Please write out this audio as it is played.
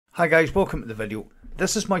Hi guys, welcome to the video.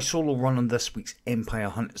 This is my solo run on this week's Empire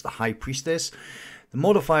Hunt. It's the High Priestess. The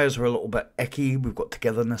modifiers are a little bit icky. We've got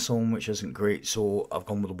Togetherness on, which isn't great, so I've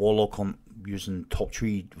gone with the Warlock on using Top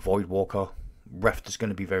Tree, Voidwalker. Rift is going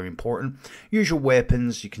to be very important. Usual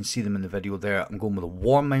weapons, you can see them in the video there. I'm going with a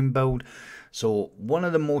Warmind build. So one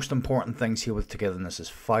of the most important things here with Togetherness is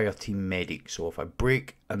fireteam medic. So if I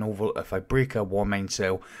break a Warmind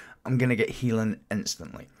cell, I'm going to get healing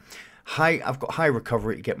instantly. I've got high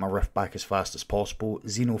recovery to get my rift back as fast as possible.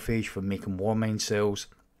 Xenophage for making Warmind cells.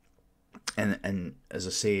 And as I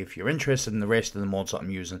say, if you're interested in the rest of the mods that I'm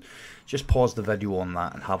using, just pause the video on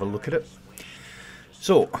that and have a look at it.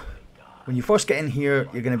 So, when you first get in here,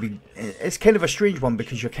 you're going to be... It's kind of a strange one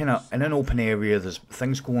because you're kind of in an open area. There's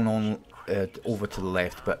things going on over to the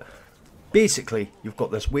left. But basically, you've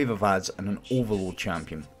got this wave of ads and an overload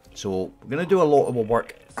champion. So, we're going to do a lot of our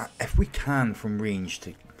work, if we can, from range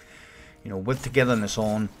to... You know, with Togetherness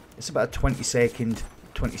on, it's about a 20 second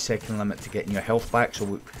limit to getting your health back.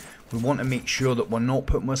 So we want to make sure that we're not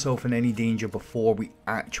putting ourselves in any danger before we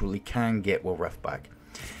actually can get our rift back.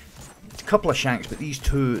 It's a couple of shanks, but these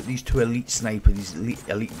two elite snipers, these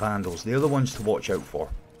elite vandals, they're the ones to watch out for.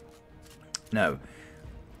 Now,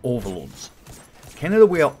 overloads. Kind of the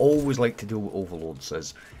way I always like to deal with overloads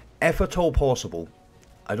is, if at all possible,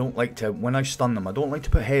 I don't like to, when I stun them, I don't like to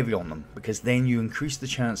put heavy on them, because then you increase the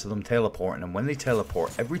chance of them teleporting, and when they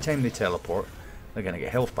teleport, every time they teleport, they're going to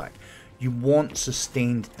get health back. You want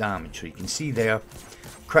sustained damage, so you can see there,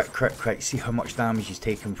 crit, crit, crit, see how much damage he's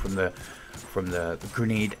taken from the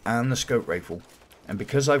grenade and the scout rifle. And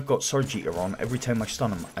because I've got Surge Eater on, every time I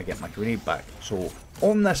stun him, I get my grenade back. So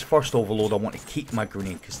on this first overload, I want to keep my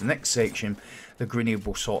grenade, because the next section, the grenade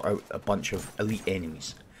will sort out a bunch of elite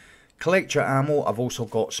enemies. Collect your ammo. I've also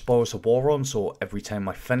got Spoils of War on, so every time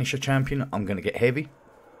I finish a champion, I'm going to get heavy.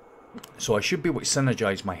 So I should be able to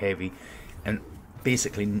synergize my heavy and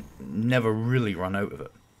basically never really run out of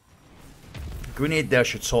it. Grenade there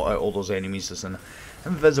should sort out all those enemies. There's an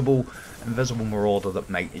invisible marauder that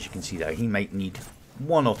might, as you can see there, he might need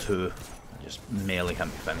one or two. Just melee him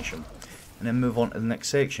to finish him. And then move on to the next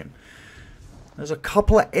section. There's a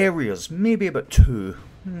couple of areas, maybe about two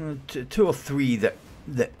or three that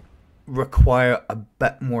require a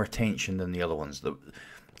bit more attention than the other ones.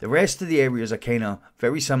 The rest of the areas are kind of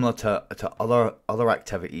very similar to other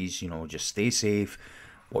activities. You know, just stay safe,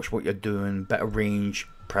 watch what you're doing, bit of range,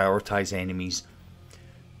 prioritize enemies.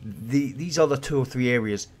 These other 2 or 3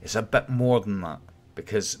 areas is a bit more than that,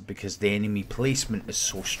 because the enemy placement is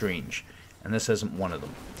so strange, and this isn't one of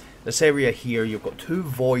them. This area here, you've got 2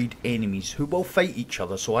 void enemies who will fight each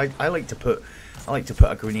other. So I like to put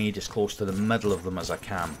a grenade as close to the middle of them as I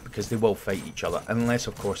can, because they will fight each other, unless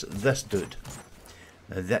of course this dude.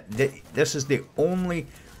 This is the only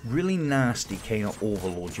really nasty kind of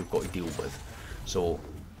overload you've got to deal with. So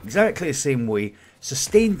exactly the same way,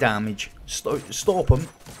 sustain damage, stop him,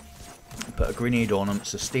 put a grenade on him,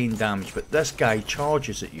 sustain damage. But this guy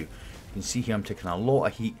charges at you. You can see here I'm taking a lot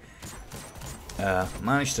of heat.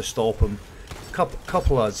 Managed to stop him,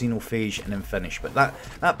 couple of xenophage, and then finish. But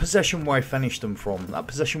that position where I finished him from, that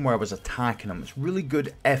position where I was attacking him, it's really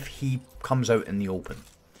good if he comes out in the open.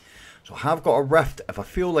 So I have got a rift. If I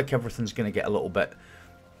feel like everything's going to get a little bit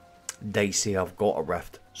dicey, I've got a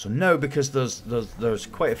rift. So now, because there's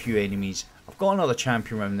quite a few enemies, I've got another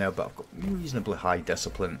champion around there, but I've got reasonably high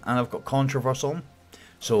discipline, and I've got Controverse on.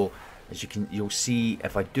 So as you'll see,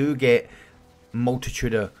 if I do get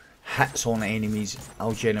multitude of hits on enemies,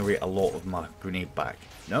 I'll generate a lot of my grenade back.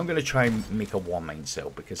 Now I'm going to try and make a Warmind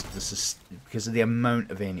cell, because of the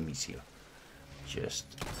amount of enemies here. Just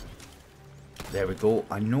there we go.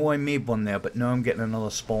 I know I made one there, but now I'm getting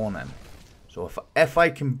another spawn in. So if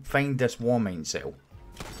I can find this Warmind cell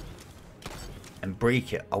and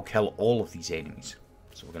break it, I'll kill all of these enemies.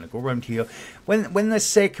 So we're going to go around here. When the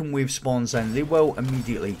second wave spawns in, they will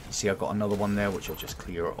immediately see. I've got another one there, which will just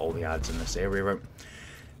clear all the ads in this area out.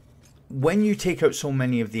 When you take out so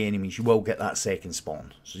many of the enemies, you will get that second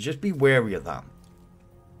spawn. So just be wary of that.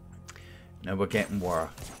 Now we're getting where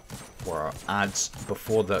ads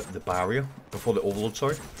before the barrier, before the overload,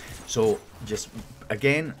 sorry. So just,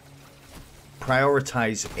 again,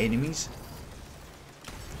 prioritize enemies.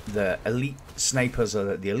 The elite snipers,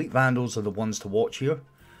 the elite vandals are the ones to watch here.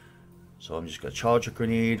 So I'm just going to charge a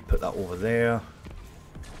grenade, put that over there.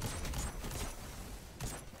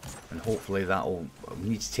 And hopefully that'll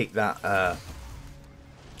need to take that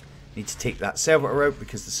servitor out,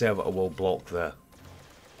 because the servitor will block the.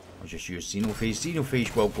 I'll just use Xenophage.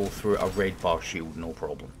 Xenophage will go through a red bar shield, no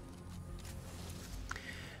problem.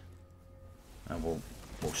 And we'll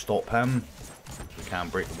stop him. We can't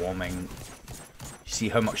break the warming. see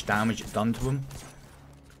how much damage it's done to him.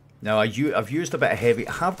 Now I've used a bit of heavy.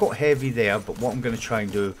 I have got heavy there, but what I'm going to try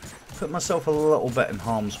and do, put myself a little bit in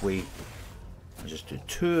harm's way. I'll just do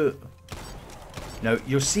 2. Now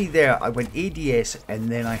you'll see there I went ADS and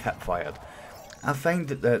then I hip fired. I find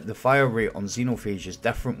that the fire rate on Xenophage is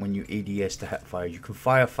different when you ADS to hip fire. You can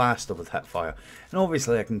fire faster with hip fire, and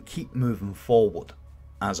obviously I can keep moving forward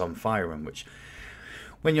as I'm firing, which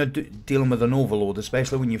when you're dealing with an overload,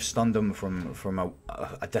 especially when you've stunned them from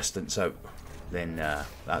a distance out, then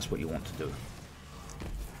that's what you want to do.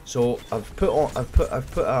 So I've put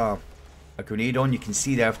a grenade on. You can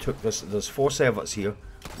see there I've took this. There's 4 servitors here.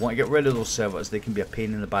 I want to get rid of those servitors. They can be a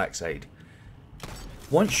pain in the backside.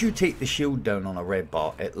 Once you take the shield down on a red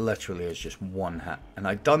bar, it literally is just 1 hit. And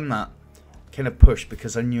I done that kind of push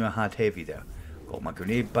because I knew I had heavy there. Got my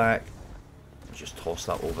grenade back. Just toss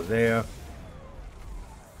that over there.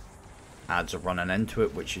 Adds are running into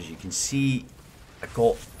it, which as you can see, I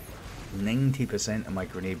got 90% of my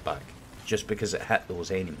grenade back just because it hit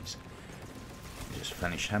those enemies. Just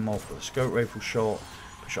finish him off with a scout rifle shot.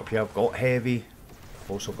 Push up here, I've got heavy.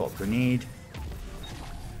 I've also got a grenade.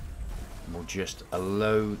 We'll just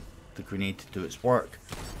allow the grenade to do its work.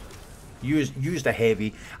 Use the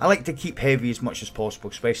heavy. I like to keep heavy as much as possible,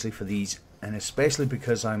 especially for these, and especially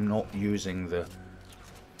because I'm not using the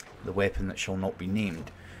weapon that shall not be named.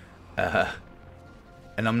 And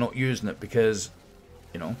I'm not using it because,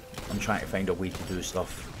 you know, I'm trying to find a way to do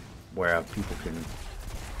stuff where people can,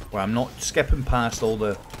 where I'm not skipping past all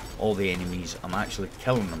the enemies. I'm actually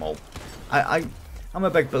killing them all. I'm a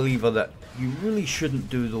big believer that you really shouldn't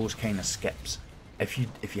do those kind of skips if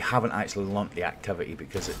you haven't actually learnt the activity,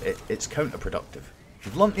 because it's counterproductive. If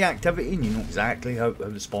you've learnt the activity and you know exactly how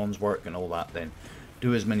the spawns work and all that, then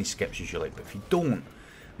do as many skips as you like. But if you don't,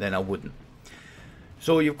 then I wouldn't.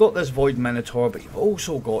 So you've got this Void Minotaur, but you've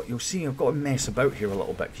also got, you'll see I've got to mess about here a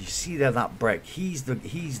little bit, because you see there that Brig, he's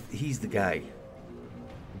the guy.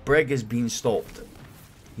 Brig has been stopped.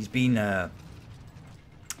 He's been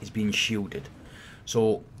shielded.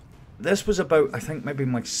 So this was about, I think, maybe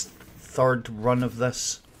my 3rd run of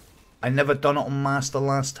this. I never done it on Master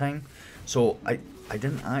last time, so I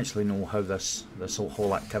didn't actually know how this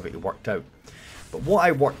whole activity worked out. But what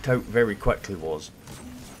I worked out very quickly was,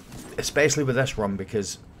 especially with this run,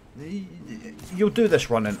 because you'll do this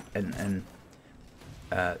run in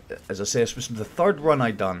as I say, this was the 3rd run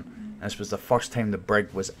I done, and this was the first time the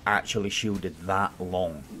Brig was actually shielded that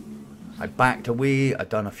long. I backed away, I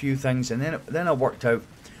done a few things, and then I worked out,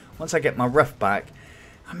 once I get my rift back,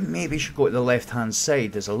 I maybe should go to the left hand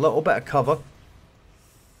side. There's a little bit of cover.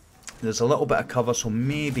 So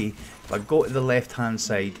maybe if I go to the left hand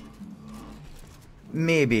side,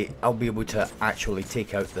 maybe I'll be able to actually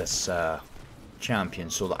take out this champion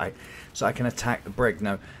so that I can attack the Brig.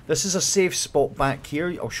 Now this is a safe spot back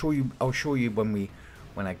here. I'll show you when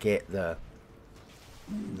I get the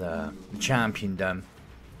champion down.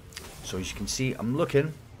 So as you can see, I'm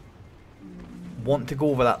looking. Want to go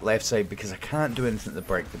over that left side because I can't do anything to the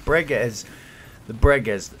Brig. The Brig is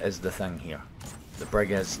the thing here. The Brig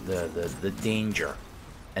is the danger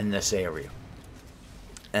in this area.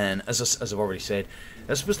 And as I've already said,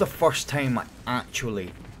 this was the first time I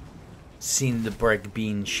actually seen the Brig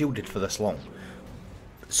being shielded for this long.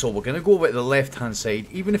 So we're going to go over to the left hand side.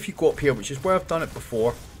 Even if you go up here, which is where I've done it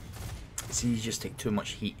before, see, you just take too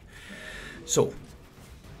much heat. So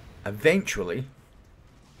eventually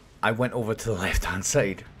I went over to the left hand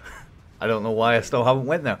side. I don't know why I still haven't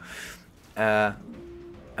went there.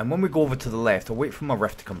 And when we go over to the left, I'll wait for my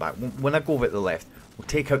rift to come back. When I go over to the left, we'll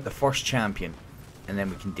take out the first champion, and then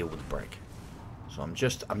we can deal with the Brig. So I'm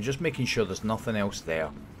just making sure there's nothing else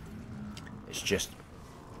there. It's just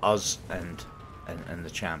us and the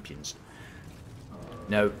champions.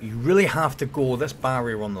 Now you really have to go this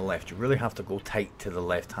barrier on the left. You really have to go tight to the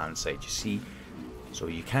left hand side. You see, so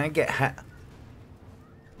you can't get hit.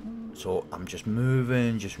 So I'm just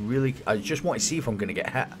moving, I just want to see if I'm going to get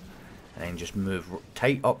hit. And then just move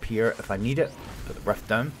tight up here if I need it. Put the rift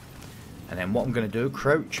down. And then what I'm going to do,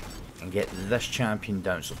 crouch and get this champion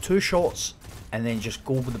down. So 2 shots and then just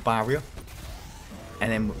go over the barrier.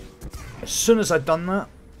 And then as soon as I'd done that,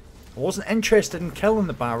 I wasn't interested in killing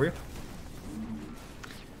the barrier.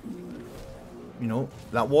 You know,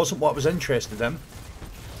 that wasn't what I was interested in.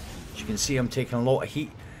 As you can see, I'm taking a lot of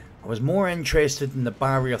heat. I was more interested in the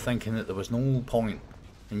barrier, thinking that there was no point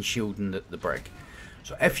in shielding the Brig.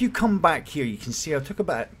 So if you come back here, you can see I took a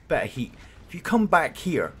bit of heat. If you come back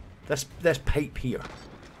here, this pipe here.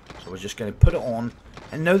 So we're just going to put it on.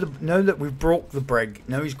 And now that we've broke the Brig,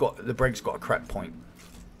 now the Brig's got a crit point.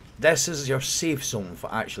 This is your safe zone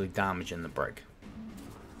for actually damaging the Brig.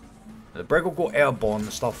 The brig will go airborne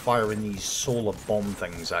and start firing these solar bomb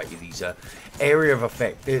things at you. These area of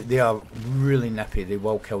effect. They are really nippy. They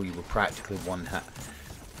will kill you with practically one hit.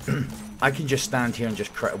 I can just stand here and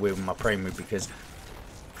just crit away with my primary because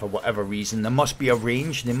for whatever reason there must be a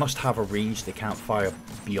range. They must have a range they can't fire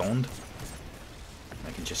beyond.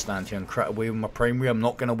 I can just stand here and crit away with my primary. I'm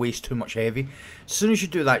not going to waste too much heavy. As soon as you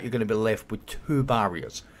do that, you're going to be left with 2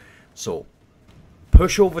 barriers. So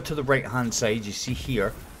push over to the right hand side. You see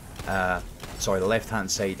here. Sorry, the left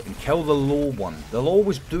hand side, and kill the low one. They'll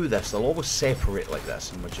always do this. They'll always separate like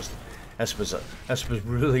this, and we're just this was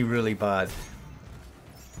really bad.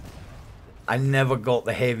 I never got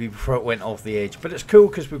the heavy before it went off the edge, but it's cool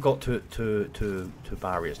because we've got two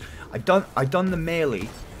barriers. I done the melee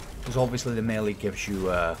because obviously the melee gives you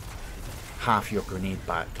half your grenade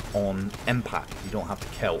back on impact. You don't have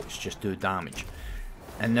to kill; it's just do damage.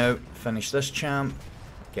 And now finish this champ,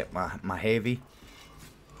 get my heavy.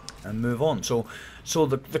 And move on. So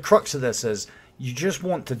the crux of this is you just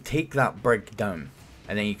want to take that brig down,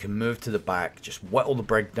 and then you can move to the back, just whittle the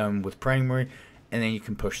brig down with primary, and then you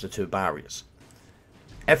can push the 2 barriers.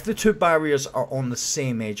 If the 2 barriers are on the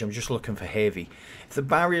same edge, I'm just looking for heavy. If the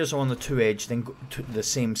barriers are on the 2 edge, then go to the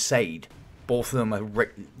same side, both of them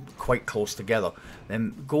are quite close together,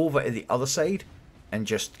 then go over to the other side and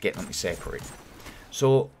just get them to separate.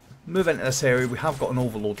 So move into this area. We have got an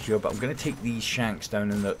overload here, but I'm going to take these shanks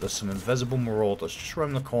down, and there's some invisible marauders just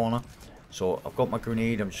around the corner. So I've got my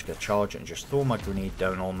grenade. I'm just going to charge it and just throw my grenade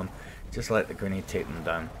down on them. Just let the grenade take them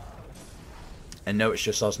down. And now it's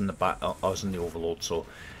just us in the back, us in the overload. So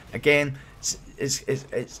again, it's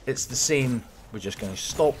the same. We're just going to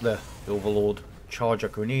stop the overload, charge a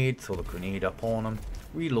grenade, throw the grenade up on them,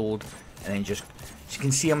 reload, and then just, as you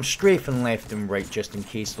can see, I'm strafing left and right just in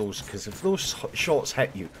case those, because if those shots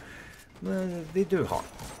hit you, they do hurt,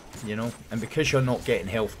 you know, and because you're not getting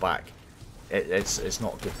health back, it's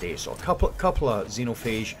not a good day. So a couple of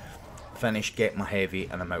xenophage, finish, get my heavy,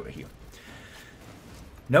 and I'm out of here.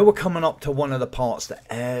 Now we're coming up to one of the parts that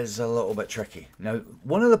is a little bit tricky. Now,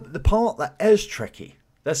 one of the part that is tricky,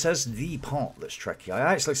 this is the part that's tricky.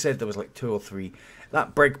 I actually said there was like 2 or 3.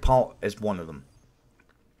 That brig part is one of them.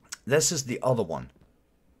 This is the other one,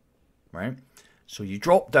 right? So you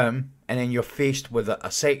drop down, and then you're faced with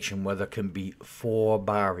a section where there can be 4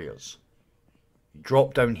 barriers. You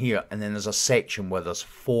drop down here, and then there's a section where there's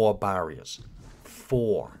 4 barriers.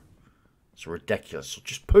 4. It's ridiculous. So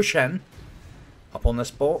just push in, up on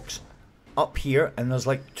this box, up here, and there's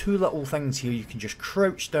like 2 little things here. You can just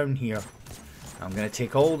crouch down here. I'm going to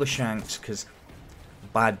take all the shanks, because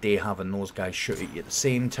bad day having those guys shoot at you at the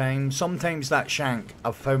same time. Sometimes that shank,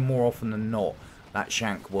 I've found more often than not, that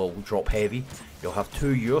shank will drop heavy. You'll have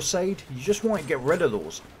 2 your side. You just want to get rid of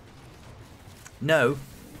those. Now,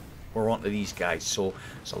 we're on to these guys. So,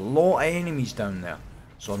 there's a lot of enemies down there.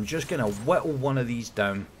 So I'm just going to whittle one of these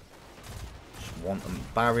down. Just want the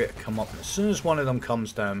barrier to come up. And as soon as one of them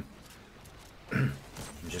comes down, I'm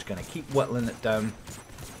just going to keep whittling it down.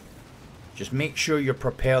 Just make sure you're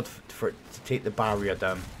prepared for it to take the barrier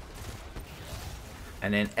down.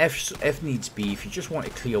 And then if needs be, if you just want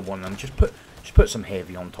to clear one of them, just put some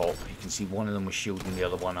heavy on top. You can see one of them was shielding the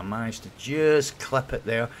other one. I managed to just clip it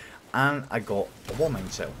there, and I got a wall mine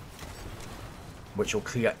cell, which will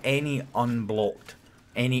clear any unblocked,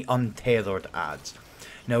 any untethered adds.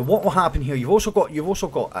 Now, what will happen here? You've also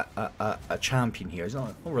got a champion here. It's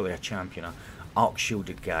not really a champion, an arc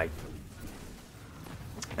shielded guy.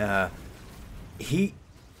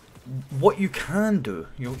 What you can do,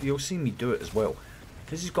 you'll see me do it as well,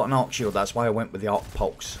 because he's got an arc shield. That's why I went with the arc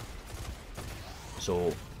pulse.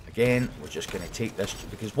 So again, we're just going to take this,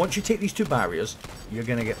 because once you take these 2 barriers, you're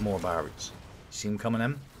going to get more barriers. See him coming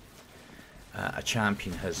in? A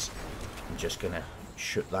champion has. I'm just going to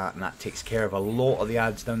shoot that, and that takes care of a lot of the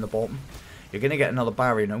adds down the bottom. You're going to get another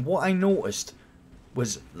barrier. Now, what I noticed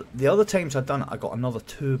was the other times I'd done it, I got another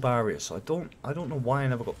 2 barriers. So I don't know why I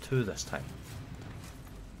never got 2 this time.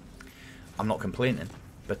 I'm not complaining,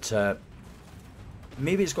 but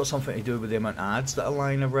maybe it's got something to do with the amount of adds that are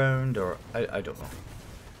lying around, or I don't know.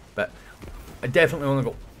 But I definitely only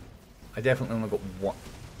got one.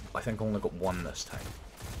 I think I only got 1 this time.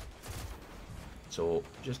 So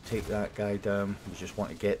just take that guy down. We just want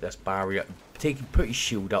to get this barrier. Put his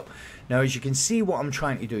shield up. Now, as you can see, what I'm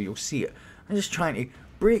trying to do, you'll see it. I'm just trying to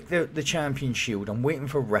break the champion shield. I'm waiting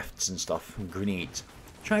for rifts and stuff and grenades.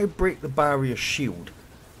 Trying to break the barrier shield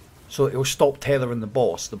so it will stop tethering the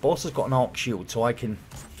boss. The boss has got an arc shield, so I can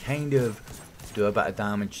kind of do a bit of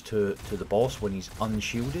damage to the boss when he's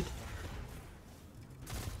unshielded.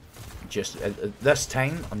 Just this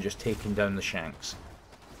time, I'm just taking down the shanks.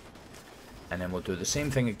 And then we'll do the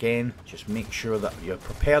same thing again. Just make sure that you're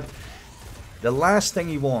prepared. The last thing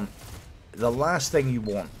you want,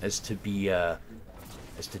 is to be to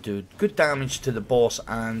do good damage to the boss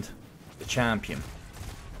and the champion.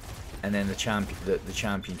 And then the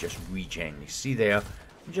champion just regen. You see there,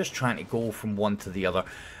 I'm just trying to go from one to the other,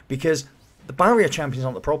 because the barrier champion's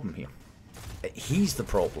not the problem here. He's the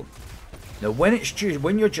problem. Now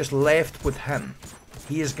when you're just left with him,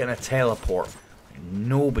 he is going to teleport.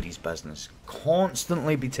 Nobody's business.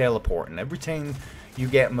 Constantly be teleporting. Every time you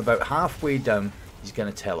get him about halfway down, he's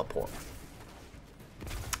going to teleport.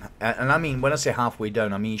 And I mean, when I say halfway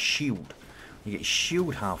down, I mean shield. You get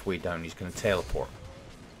shield halfway down, he's going to teleport.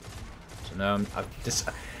 So now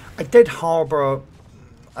I did harbour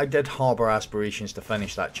aspirations to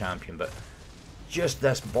finish that champion, but just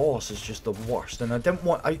this boss is just the worst. And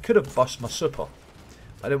I could have bust my super.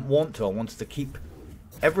 I didn't want to. I wanted to keep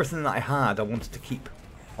everything that I had. I wanted to keep.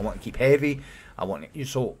 I want to keep heavy.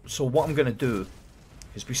 So what I'm going to do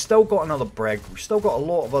is we've still got another brig. We've still got a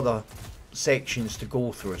lot of other sections to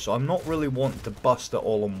go through. So I'm not really wanting to bust it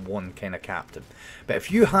all on one kind of captain. But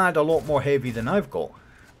if you had a lot more heavy than I've got,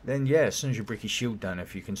 then yeah, as soon as you break his shield down,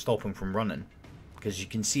 if you can stop him from running, because you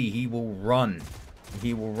can see he will run.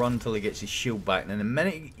 He will run till he gets his shield back. And the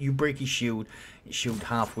minute you break his shield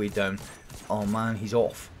halfway down, oh man, he's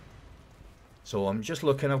off. So I'm just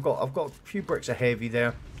looking. I've got a few bricks of heavy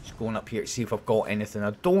there. Just going up here to see if I've got anything.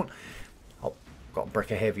 I've got a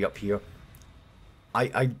brick of heavy up here.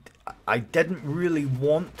 I didn't really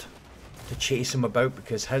want to chase him about,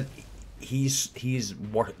 because he's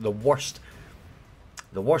the worst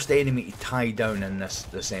enemy to tie down in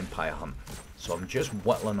this Empire hunt. So I'm just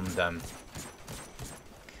whittling him down.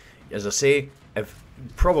 As I say,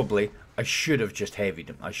 probably I should have just heavied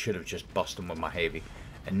him. I should have just busted him with my heavy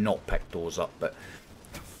and not picked those up. But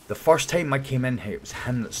the first time I came in here, it was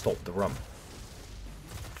him that stopped the run.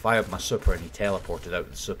 Fired my super and he teleported out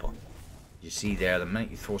the super. You see there, the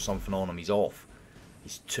minute you throw something on him, he's off.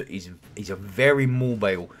 He's a very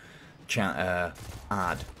mobile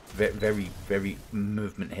ad, very very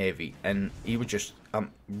movement heavy, and he would just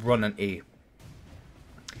run into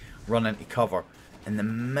cover. And the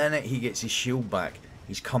minute he gets his shield back,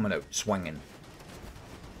 he's coming out swinging.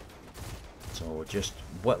 So just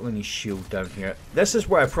whittling his shield down here. This is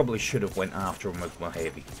where I probably should have went after him with my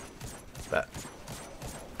heavy. But,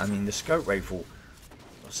 I mean, the scout rifle,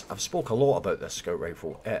 I've spoke a lot about this scout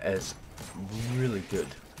rifle. It is really good.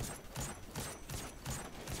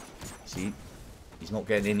 See, he's not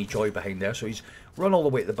getting any joy behind there, so he's run all the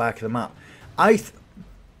way to the back of the map.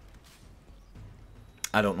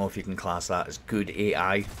 I don't know if you can class that as good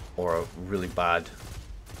AI or really bad.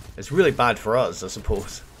 It's really bad for us, I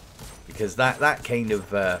suppose, because that kind of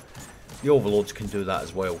the overlords can do that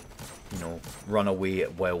as well. You know, run away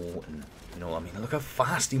at will, and you know, I mean, look how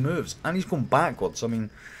fast he moves, and he's going backwards. I mean,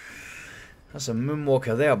 that's a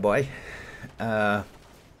moonwalker there, boy.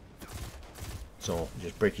 So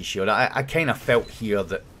just break his shield. I kind of felt here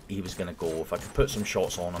that he was going to go. If I could put some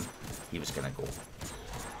shots on him, he was going to go.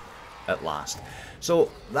 At last.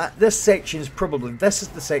 So this section is this is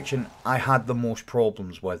the section I had the most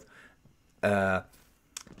problems with,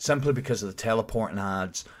 simply because of the teleporting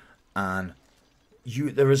ads, and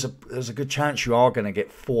there's a good chance you are going to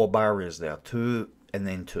get 4 barriers there, 2 and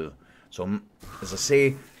then 2. So as I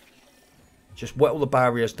say, just whittle the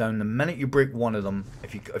barriers down. The minute you break one of them,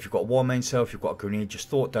 if you've got a war mine cell, if you've got a grenade, just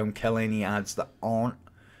throw it down, kill any ads that aren't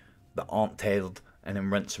tethered, and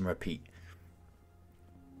then rinse and repeat.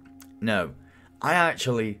 Now, I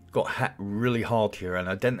actually got hit really hard here, and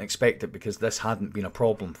I didn't expect it because this hadn't been a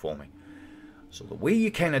problem for me. So the way you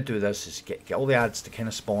kind of do this is get all the ads to kind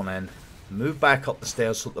of spawn in, move back up the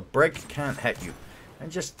stairs so that the brig can't hit you,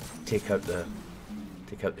 and just take out the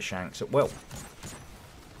shanks at will.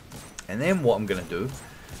 And then what I'm going to do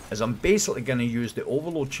is I'm basically going to use the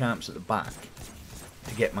overload champs at the back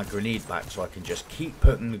to get my grenade back, so I can just keep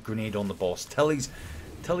putting the grenade on the boss till he's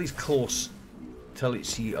close.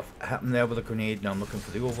 See, I've hit him there with a grenade. Now I'm looking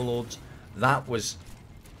for the overloads. I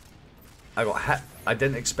got hit. I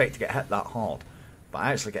didn't expect to get hit that hard, but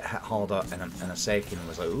I actually get hit harder in a second, and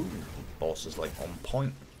was like, ooh, the boss is like on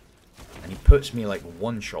point, and he puts me like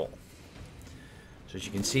one shot. So as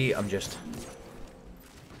you can see, I'm just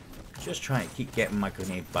trying to keep getting my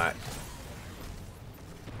grenade back,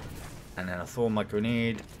 and then I throw my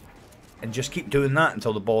grenade, and just keep doing that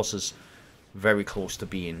until the boss is very close to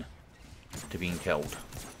being killed.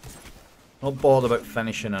 Not bothered about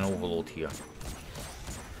finishing an overload here.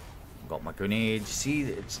 Got my grenade.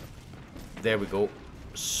 See, there we go.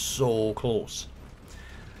 So close.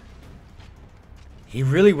 He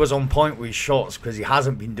really was on point with his shots because he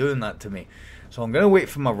hasn't been doing that to me. So I'm going to wait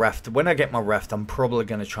for my rift. When I get my rift, I'm probably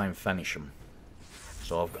going to try and finish him.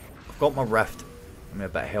 So I've got my rift. Give me a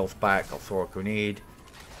bit of health back. I'll throw a grenade.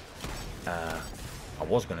 I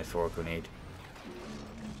was going to throw a grenade.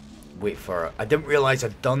 Wait for it. I didn't realise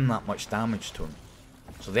I'd done that much damage to him.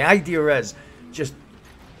 So the idea is just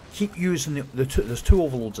keep using there's two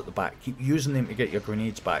overloads at the back. Keep using them to get your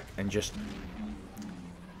grenades back and just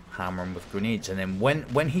hammer him with grenades. And then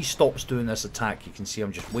when he stops doing this attack, you can see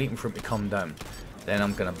I'm just waiting for him to come down. Then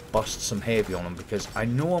I'm going to bust some heavy on him because I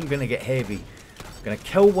know I'm going to get heavy. I'm going to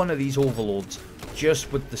kill one of these overloads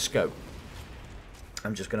just with the scout.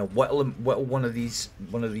 I'm just going to whittle one of these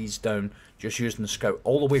down just using the scout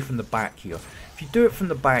all the way from the back here. If you do it from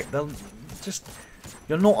the back, they'll just,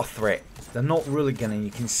 you're not a threat. They're not really gonna. You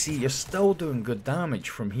can see you're still doing good damage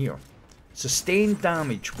from here. Sustained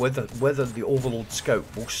damage with the overload scout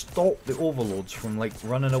will stop the overloads from like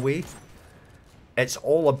running away. It's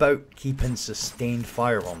all about keeping sustained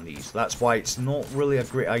fire on these. That's why it's not really a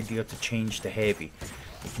great idea to change to heavy.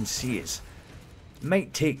 You can see it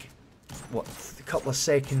might take what, a couple of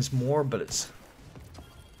seconds more, but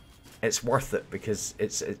it's worth it because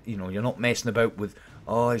you know, you're not messing about with,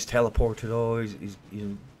 oh, he's teleported, oh, he's you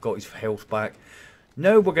know, got his health back.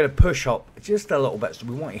 Now we're going to push up just a little bit, so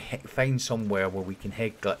we want to find somewhere where we can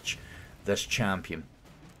head glitch this champion.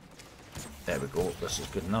 There we go, this is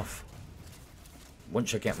good enough.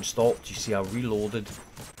 Once I get him stopped, you see I reloaded.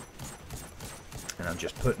 And I'm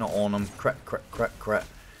just putting it on him, crit, crit, crit, crit.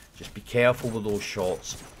 Just be careful with those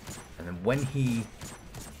shots. And then when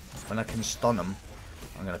I can stun him,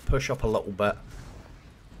 I'm going to push up a little bit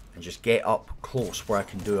and just get up close where I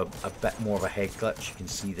can do a bit more of a head glitch. You can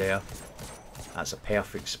see there, that's a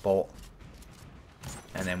perfect spot.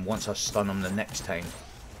 And then once I stun him the next time,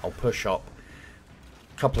 I'll push up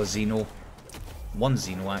a couple of Xeno, one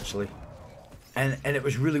Xeno actually. And it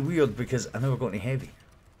was really weird because I never got any heavy.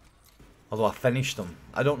 Although I finished him.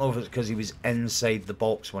 I don't know if it's because he was inside the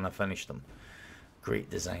box when I finished him. Great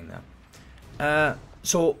design there.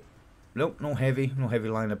 So, nope, no heavy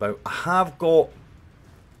lying about. I have got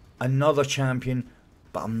another champion,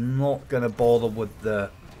 but I'm not going to bother with the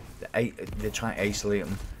trying to isolate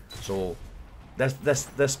him. So,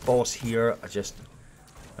 this boss here,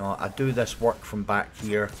 I do this work from back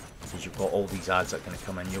here, because you've got all these ads that are going to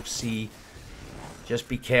come in. You'll see, just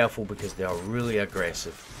be careful because they are really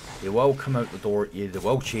aggressive. They will come out the door at you, they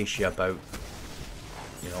will chase you about,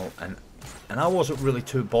 you know, and I wasn't really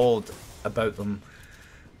too bothered about them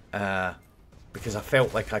because I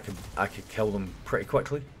felt like I could kill them pretty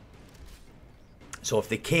quickly. So if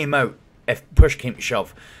they came out, if push came to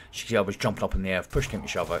shove, you see I was jumping up in the air. If push came to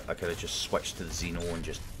shove, I could have just switched to the Xeno and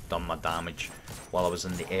just done my damage while I was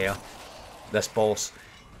in the air. This boss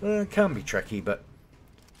can be tricky, but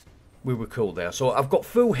we were cool there. So I've got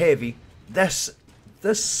full heavy. This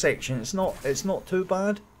section, it's not too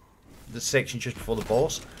bad. This section just before the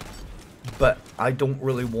boss, but I don't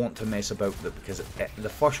really want to mess about with it because the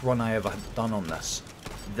first run I ever had done on this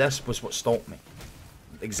was what stopped me.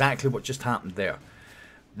 Exactly what just happened there.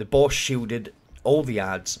 The boss shielded all the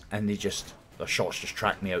ads, and their shots just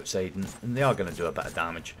tracked me outside, and they are going to do a bit of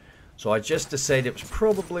damage. So I just decided it was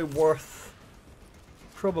probably worth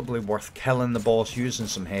killing the boss using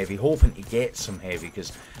some heavy, hoping to get some heavy,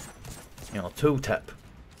 because, you know, tooltip,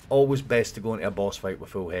 always best to go into a boss fight with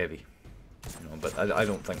full heavy. You know, but I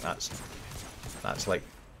don't think that's like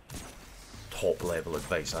top level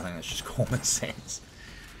advice. I think it's just common sense.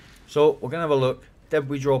 So we're gonna have a look. Did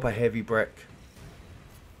we drop a heavy brick?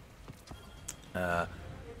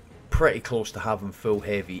 Pretty close to having full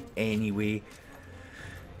heavy anyway.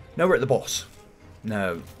 Now we're at the boss.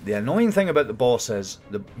 Now the annoying thing about the boss is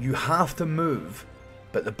you have to move,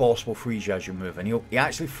 but the boss will freeze you as you move, and he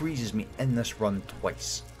actually freezes me in this run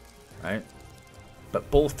twice, right? But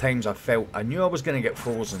both times I knew I was going to get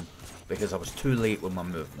frozen because I was too late with my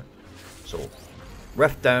movement. So,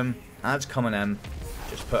 rift down, ads coming in,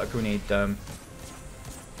 just put a grenade down.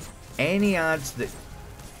 Any ads that,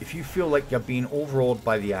 if you feel like you're being overawed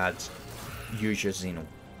by the ads, use your Xeno.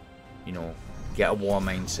 You know, get a war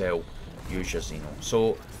mine cell, use your Xeno.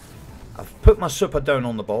 So, I've put my super down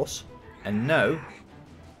on the boss, and now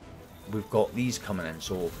we've got these coming in.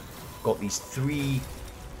 So, we've got these three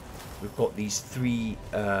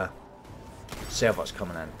servers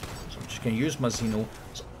coming in. So I'm just going to use my Xeno.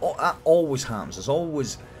 So, that always happens. There's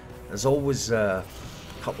always a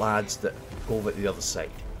couple of ads that go over to the other side.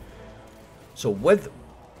 So with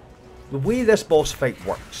the way this boss fight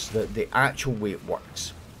works, the actual way it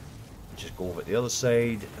works, just go over to the other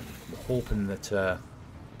side, and we're hoping that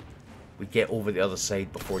we get over the other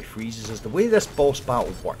side before he freezes us. The way this boss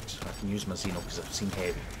battle works, I can use my Xeno because I've seen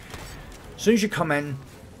heavy. As soon as you come in,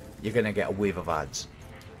 you're going to get a wave of ads.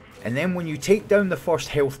 And then when you take down the first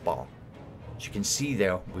health bar, as you can see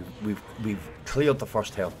there, we've cleared the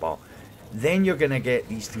first health bar. Then you're going to get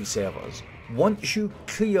these 3 servers. Once you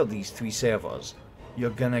clear these 3 servers,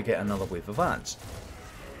 you're going to get another wave of ads.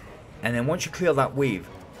 And then once you clear that wave,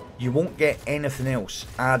 you won't get anything else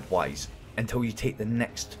ad-wise until you take the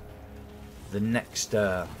next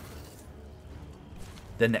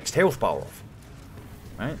health bar off.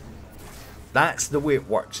 Right? That's the way it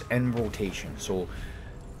works in rotation. So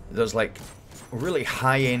there's like a really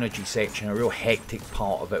high energy section, a real hectic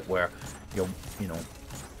part of it where you're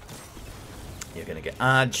gonna get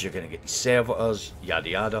ads, you're gonna get servitors, yada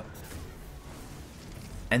yada.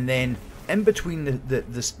 And then in between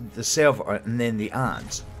the servitor and then the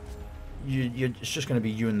ads, it's just gonna be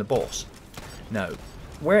you and the boss. Now,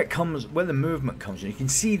 where the movement comes in, you can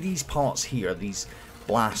see these parts here, these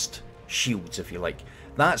blast shields, if you like.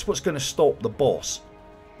 That's what's going to stop the boss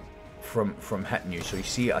from hitting you. So you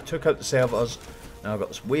see, I took out the servitors. Now I've got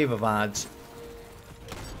this wave of ads.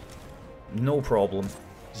 No problem.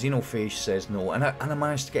 Xenophage says no, and I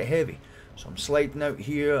managed to get heavy. So I'm sliding out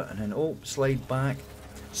here, and then slide back.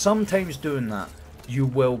 Sometimes doing that, you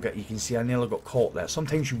will get. You can see I nearly got caught there.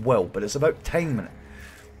 Sometimes you will, but it's about timing it.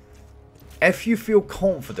 If you feel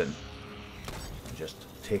confident, just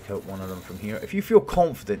take out one of them from here. If you feel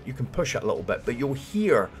confident, you can push it a little bit, but you'll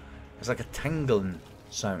hear it's like a tingling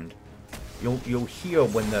sound. You'll hear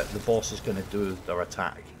when the boss is going to do their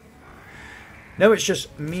attack. Now it's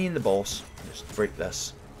just me and the boss. Just break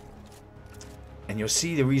this, and you'll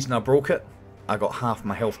see the reason I broke it. I got half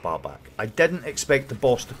my health bar back. I didn't expect the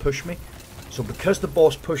boss to push me, so because the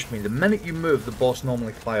boss pushed me, the minute you move, the boss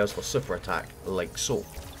normally fires for super attack, like so.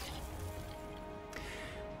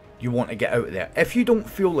 You want to get out of there. If you don't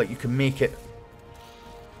feel like you can make it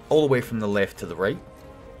all the way from the left to the right,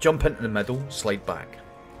 jump into the middle, slide back.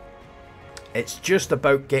 It's just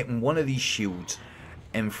about getting one of these shields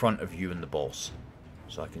in front of you and the boss.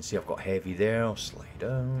 So I can see I've got heavy there. I'll slide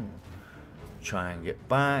out, try and get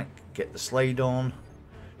back, get the slide on.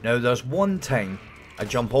 Now there's one time I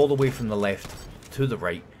jump all the way from the left to the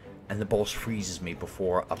right and the boss freezes me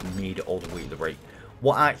before I've made it all the way to the right.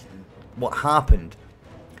 What happened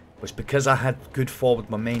was because I had good forward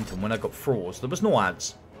momentum. When I got froze, there was no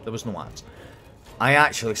ads. I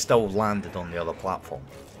actually still landed on the other platform.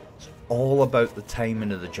 It's all about the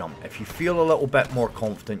timing of the jump. If you feel a little bit more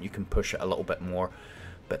confident, you can push it a little bit more.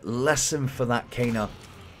 But listen for that kind of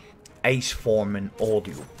ice forming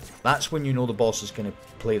audio. That's when you know the boss is going to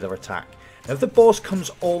play their attack. Now, if the boss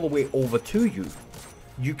comes all the way over to you,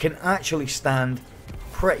 you can actually stand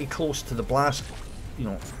pretty close to the blast.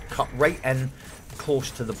 Cut right in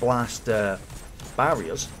close to the blast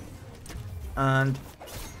barriers, and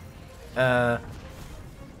the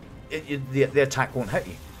attack won't hit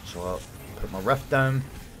you. So I'll put my rift down.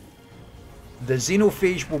 The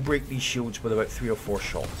Xenophage will break these shields with about 3 or 4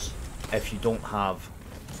 shots. If you don't have,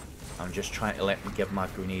 I'm just trying to let me give my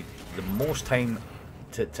grenade the most time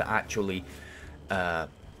to actually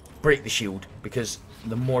break the shield, because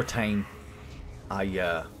the more time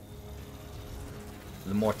I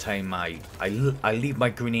leave my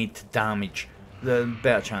grenade to damage, the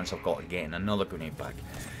better chance I've got of getting another grenade back.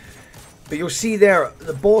 But you'll see there,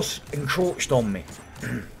 the boss encroached on me.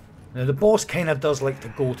 Now the boss kind of does like to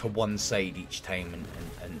go to one side each time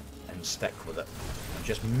and stick with it. I'm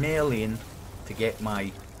just meleeing to get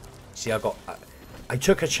my... See, I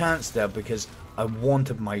took a chance there because I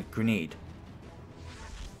wanted my grenade.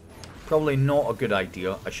 Probably not a good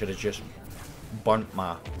idea. I should have just burnt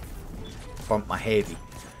my heavy.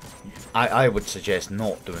 I would suggest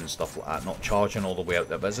not doing stuff like that, not charging all the way out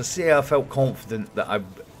there. But as I say, I felt confident that I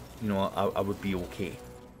would be okay.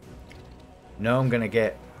 Now I'm gonna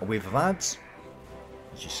get a wave of ads,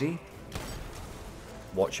 as you see.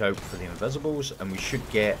 Watch out for the invisibles, and we should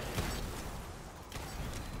get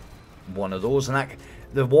one of those. And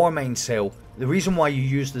the Warmind cell. The reason why you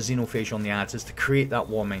use the Xenophage on the ads is to create that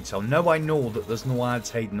Warmind cell. Now I know that there's no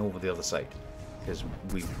ads hiding over the other side, because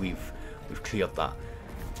we've cleared that.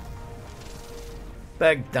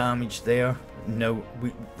 Big damage there. No,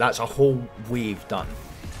 that's a whole wave done.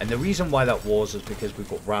 And the reason why that was is because we've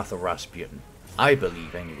got Wrath of Rasputin. I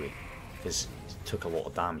believe anyway. Because he took a lot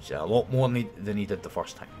of damage there. A lot more than he did the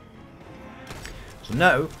first time. So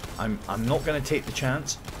now, I'm not going to take the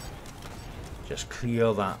chance. Just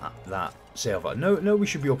clear that server. No, we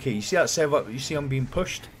should be okay. You see that server? You see I'm being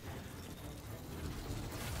pushed?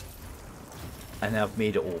 And I've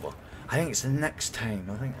made it over. I think it's the next time.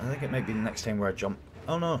 I think it might be the next time where I jump.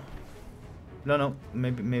 Oh no. No.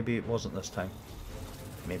 Maybe it wasn't this time.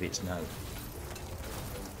 Maybe it's now.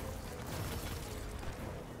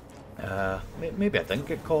 Maybe I didn't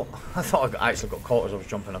get caught. I thought I actually got caught as I was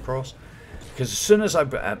jumping across. Because as soon as I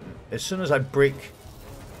break,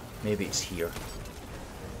 maybe it's here.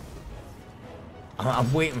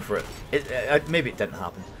 I'm waiting for it. Maybe it didn't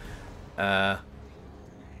happen. I've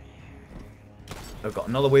got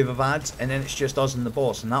another wave of ads, and then it's just us and the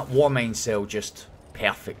boss. And that war mine cell just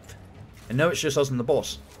perfect. And now it's just us and the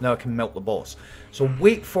boss. Now I can melt the boss. So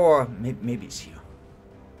wait for... Maybe it's here.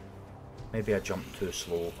 Maybe I jumped too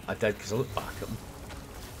slow. I did because I looked back at him.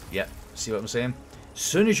 Yeah, see what I'm saying? As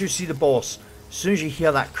soon as you see the boss, as soon as you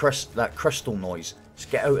hear that crystal noise, just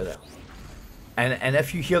get out of there. And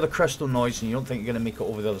if you hear the crystal noise and you don't think you're going to make it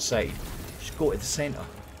over the other side, just go to the centre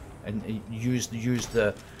and use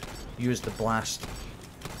the blast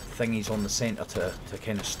thingies on the centre to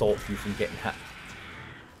kind of stop you from getting hit.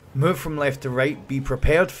 Move from left to right. Be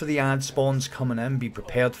prepared for the ad spawns coming in. Be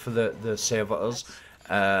prepared for the servitors.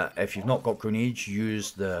 If you've not got grenades,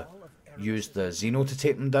 use the Xeno to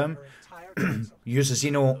take them down. Use the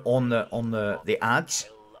Xeno on the ads,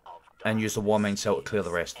 and use the war mine cell to clear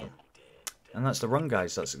the rest of them. And that's the run,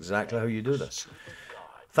 guys. That's exactly how you do this.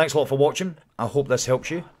 Thanks a lot for watching. I hope this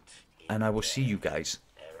helps you, and I will see you guys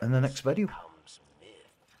in the next video.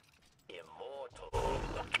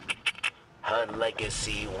 Her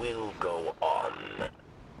legacy will go on.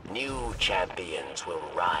 New champions will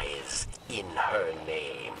rise in her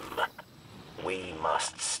name. We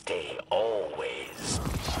must stay always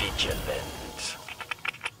vigilant.